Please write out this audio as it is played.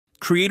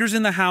Creators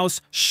in the house,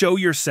 show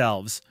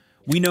yourselves.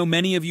 We know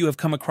many of you have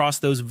come across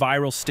those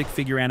viral stick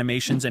figure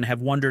animations and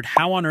have wondered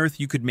how on earth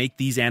you could make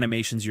these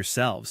animations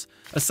yourselves.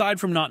 Aside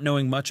from not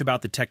knowing much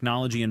about the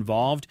technology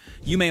involved,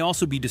 you may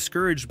also be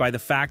discouraged by the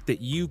fact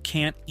that you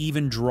can't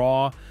even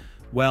draw.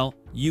 Well,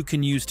 you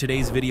can use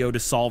today's video to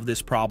solve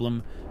this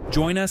problem.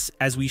 Join us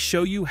as we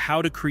show you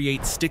how to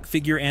create stick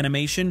figure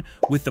animation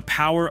with the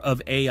power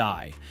of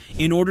AI.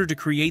 In order to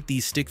create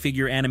these stick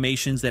figure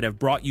animations that have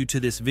brought you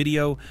to this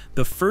video,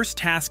 the first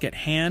task at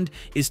hand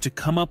is to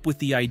come up with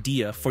the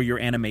idea for your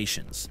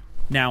animations.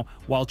 Now,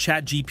 while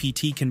Chat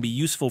GPT can be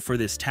useful for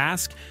this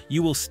task,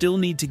 you will still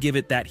need to give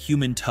it that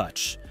human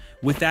touch.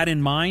 With that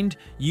in mind,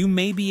 you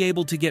may be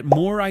able to get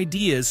more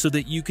ideas so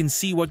that you can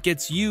see what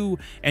gets you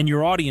and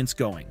your audience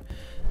going.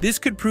 This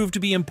could prove to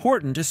be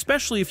important,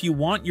 especially if you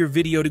want your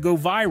video to go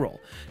viral.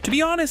 To be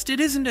honest,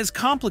 it isn't as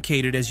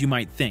complicated as you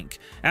might think.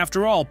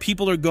 After all,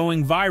 people are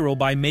going viral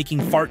by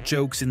making fart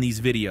jokes in these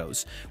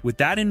videos. With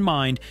that in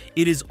mind,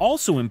 it is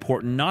also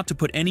important not to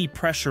put any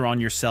pressure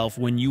on yourself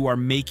when you are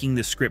making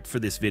the script for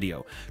this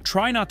video.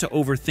 Try not to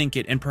overthink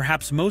it, and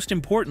perhaps most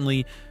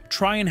importantly,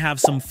 try and have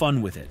some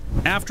fun with it.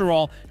 After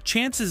all,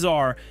 chances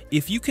are,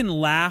 if you can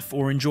laugh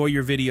or enjoy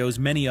your videos,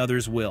 many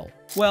others will.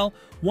 Well,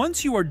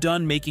 once you are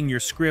done making your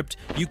script,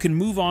 you can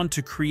move on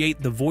to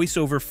create the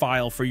voiceover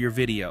file for your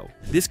video.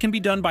 This can be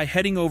done by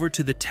heading over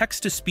to the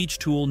text-to-speech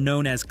tool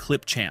known as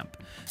Clipchamp.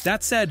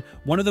 That said,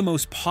 one of the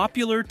most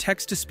popular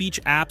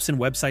text-to-speech apps and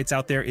websites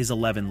out there is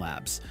 11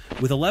 Labs.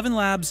 With 11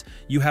 Labs,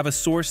 you have a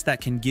source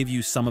that can give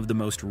you some of the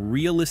most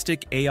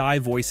realistic AI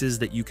voices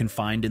that you can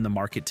find in the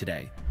market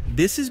today.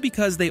 This is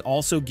because they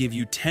also give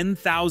you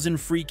 10,000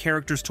 free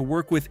characters to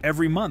work with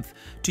every month.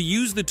 To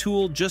use the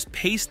tool, just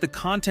paste the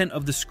content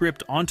of the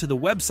script onto the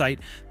website,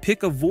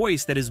 pick a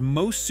voice that is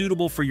most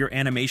suitable for your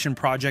animation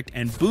project,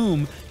 and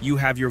boom, you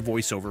have your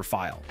voiceover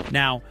file.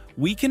 Now,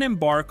 we can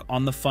embark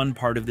on the fun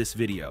part of this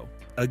video.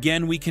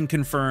 Again, we can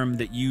confirm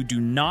that you do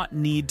not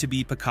need to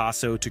be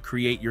Picasso to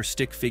create your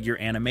stick figure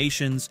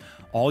animations.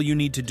 All you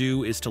need to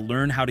do is to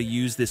learn how to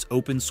use this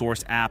open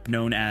source app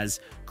known as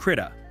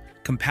Krita.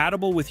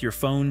 Compatible with your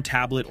phone,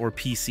 tablet, or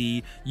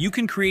PC, you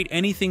can create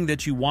anything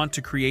that you want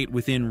to create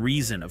within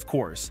reason, of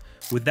course.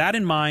 With that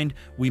in mind,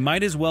 we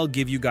might as well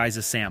give you guys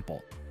a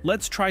sample.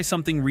 Let's try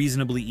something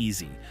reasonably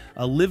easy.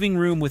 A living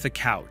room with a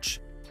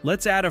couch.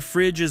 Let's add a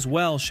fridge as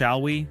well,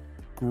 shall we?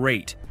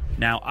 Great.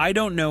 Now, I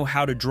don't know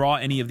how to draw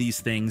any of these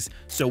things,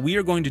 so we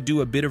are going to do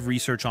a bit of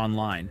research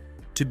online.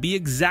 To be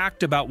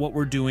exact about what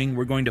we're doing,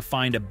 we're going to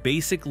find a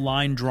basic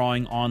line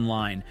drawing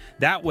online.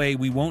 That way,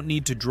 we won't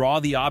need to draw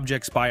the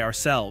objects by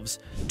ourselves.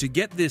 To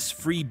get this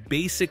free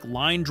basic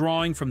line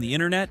drawing from the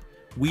internet,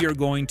 we are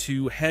going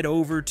to head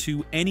over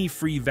to any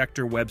free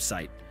vector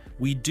website.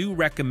 We do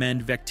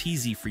recommend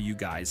Vecteezy for you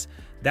guys.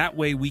 That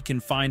way we can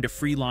find a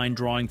free line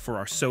drawing for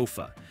our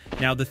sofa.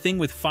 Now, the thing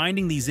with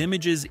finding these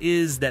images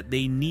is that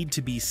they need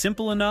to be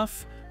simple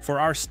enough for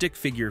our stick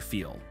figure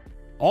feel.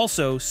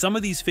 Also, some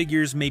of these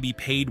figures may be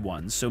paid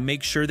ones, so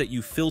make sure that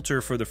you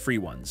filter for the free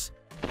ones.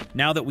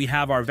 Now that we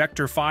have our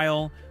vector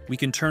file, we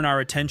can turn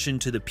our attention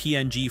to the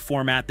PNG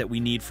format that we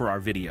need for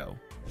our video.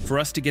 For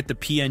us to get the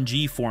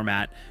PNG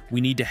format, we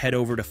need to head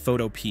over to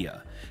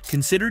Photopea.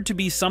 Considered to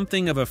be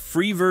something of a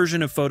free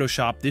version of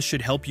Photoshop, this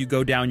should help you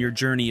go down your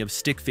journey of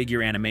stick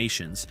figure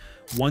animations.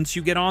 Once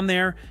you get on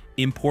there,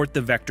 import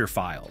the vector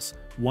files.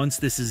 Once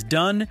this is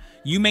done,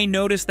 you may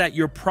notice that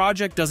your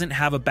project doesn't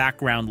have a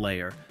background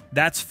layer.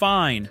 That's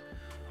fine.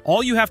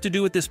 All you have to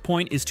do at this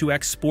point is to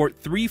export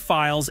 3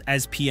 files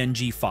as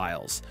PNG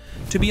files.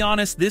 To be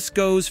honest, this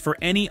goes for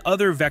any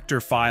other vector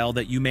file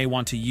that you may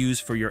want to use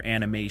for your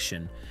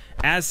animation.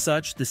 As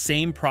such, the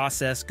same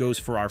process goes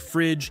for our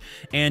fridge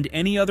and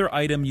any other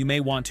item you may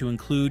want to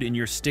include in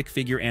your stick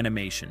figure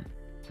animation.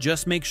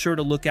 Just make sure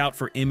to look out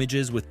for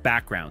images with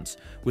backgrounds.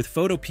 With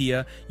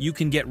Photopea, you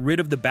can get rid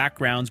of the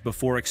backgrounds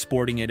before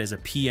exporting it as a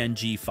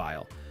PNG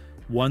file.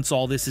 Once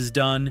all this is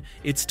done,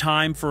 it's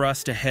time for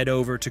us to head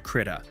over to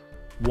Krita.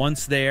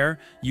 Once there,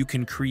 you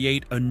can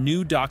create a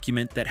new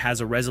document that has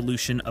a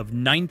resolution of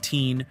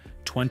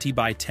 1920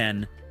 by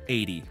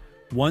 1080.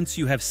 Once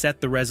you have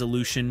set the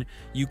resolution,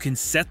 you can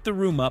set the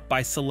room up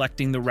by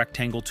selecting the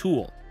rectangle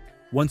tool.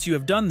 Once you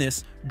have done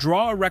this,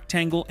 draw a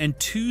rectangle and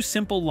 2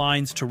 simple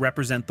lines to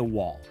represent the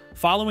wall.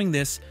 Following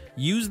this,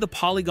 use the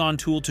polygon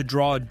tool to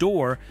draw a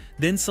door,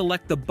 then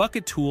select the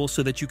bucket tool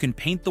so that you can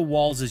paint the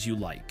walls as you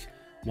like.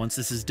 Once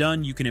this is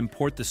done, you can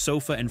import the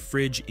sofa and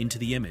fridge into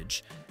the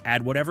image.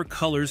 Add whatever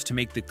colors to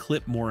make the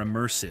clip more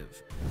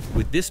immersive.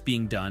 With this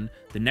being done,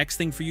 the next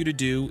thing for you to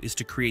do is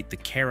to create the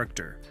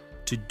character.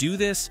 To do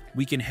this,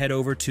 we can head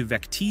over to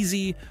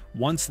Vecteezy.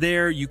 Once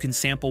there, you can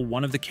sample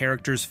one of the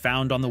characters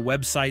found on the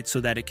website so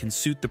that it can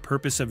suit the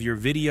purpose of your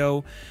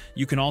video.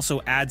 You can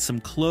also add some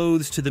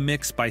clothes to the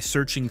mix by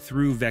searching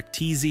through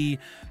Vecteezy.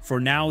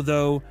 For now,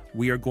 though,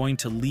 we are going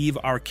to leave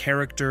our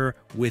character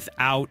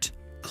without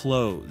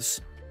clothes.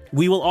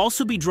 We will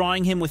also be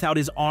drawing him without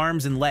his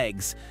arms and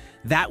legs.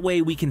 That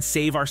way we can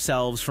save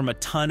ourselves from a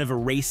ton of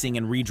erasing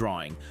and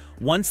redrawing.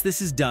 Once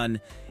this is done,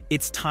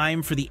 It's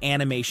time for the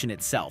animation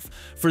itself.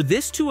 For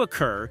this to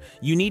occur,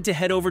 you need to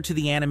head over to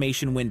the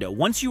animation window.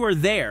 Once you are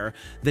there,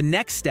 the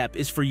next step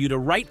is for you to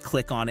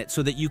right-click on it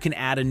so that you can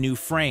add a new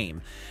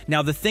frame.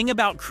 Now, the thing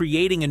about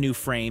creating a new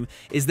frame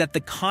is that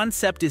the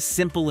concept is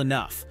simple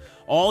enough.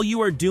 All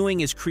you are doing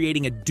is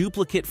creating a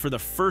duplicate for the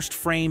first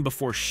frame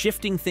before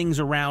shifting things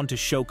around to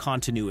show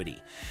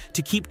continuity.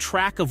 To keep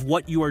track of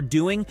what you are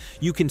doing,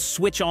 you can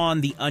switch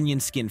on the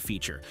onion skin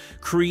feature.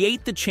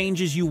 Create the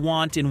changes you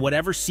want in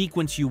whatever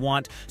sequence you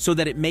want so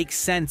that it makes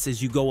sense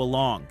as you go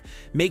along.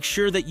 Make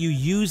sure that you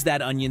use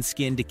that onion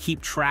skin to keep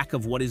track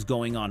of what is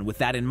going on. With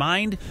that in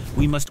mind,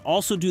 we must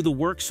also do the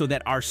work so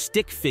that our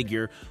stick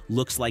figure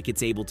looks like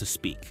it's able to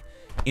speak.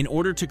 In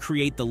order to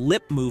create the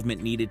lip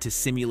movement needed to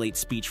simulate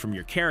speech from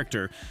your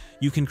character,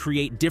 you can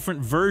create different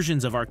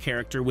versions of our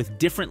character with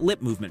different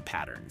lip movement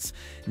patterns.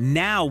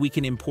 Now we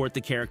can import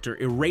the character,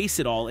 erase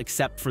it all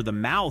except for the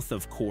mouth,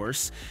 of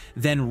course,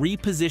 then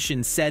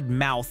reposition said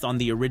mouth on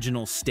the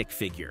original stick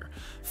figure.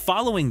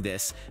 Following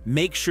this,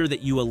 make sure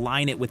that you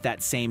align it with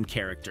that same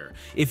character.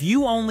 If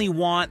you only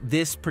want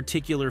this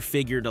particular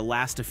figure to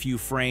last a few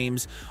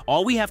frames,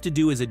 all we have to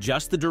do is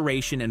adjust the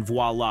duration and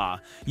voila,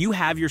 you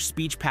have your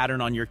speech pattern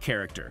on your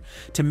character.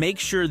 To make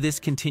sure this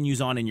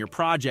continues on in your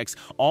projects,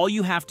 all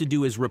you have to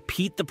do is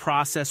repeat the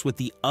process with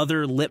the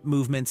other lip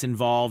movements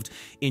involved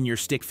in your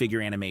stick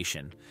figure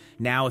animation.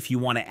 Now, if you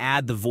want to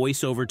add the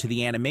voiceover to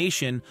the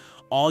animation,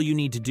 all you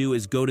need to do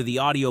is go to the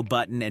audio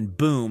button and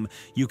boom,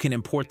 you can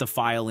import the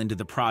file into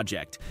the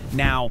project.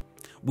 Now,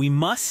 we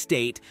must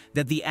state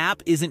that the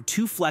app isn't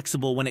too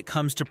flexible when it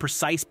comes to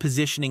precise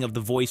positioning of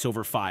the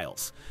voiceover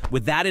files.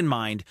 With that in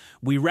mind,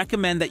 we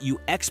recommend that you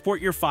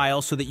export your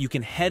file so that you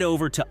can head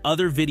over to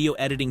other video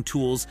editing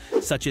tools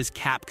such as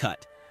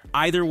CapCut.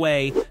 Either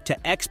way,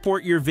 to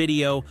export your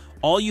video,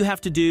 all you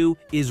have to do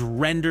is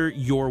render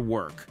your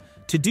work.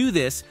 To do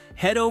this,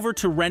 head over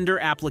to Render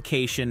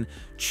Application,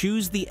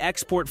 choose the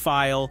export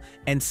file,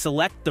 and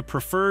select the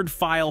preferred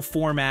file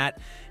format.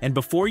 And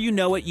before you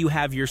know it, you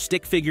have your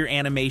stick figure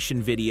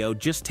animation video.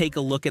 Just take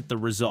a look at the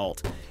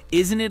result.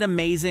 Isn't it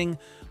amazing?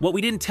 What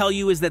we didn't tell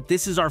you is that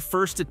this is our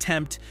first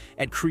attempt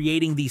at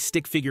creating these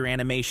stick figure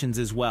animations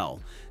as well.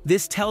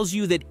 This tells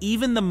you that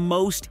even the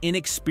most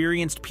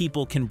inexperienced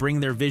people can bring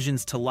their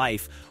visions to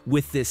life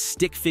with this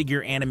stick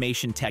figure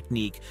animation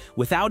technique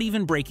without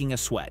even breaking a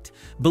sweat.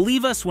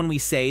 Believe us when we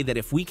say that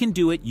if we can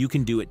do it, you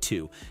can do it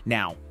too.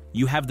 Now,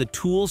 you have the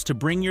tools to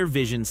bring your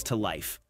visions to life.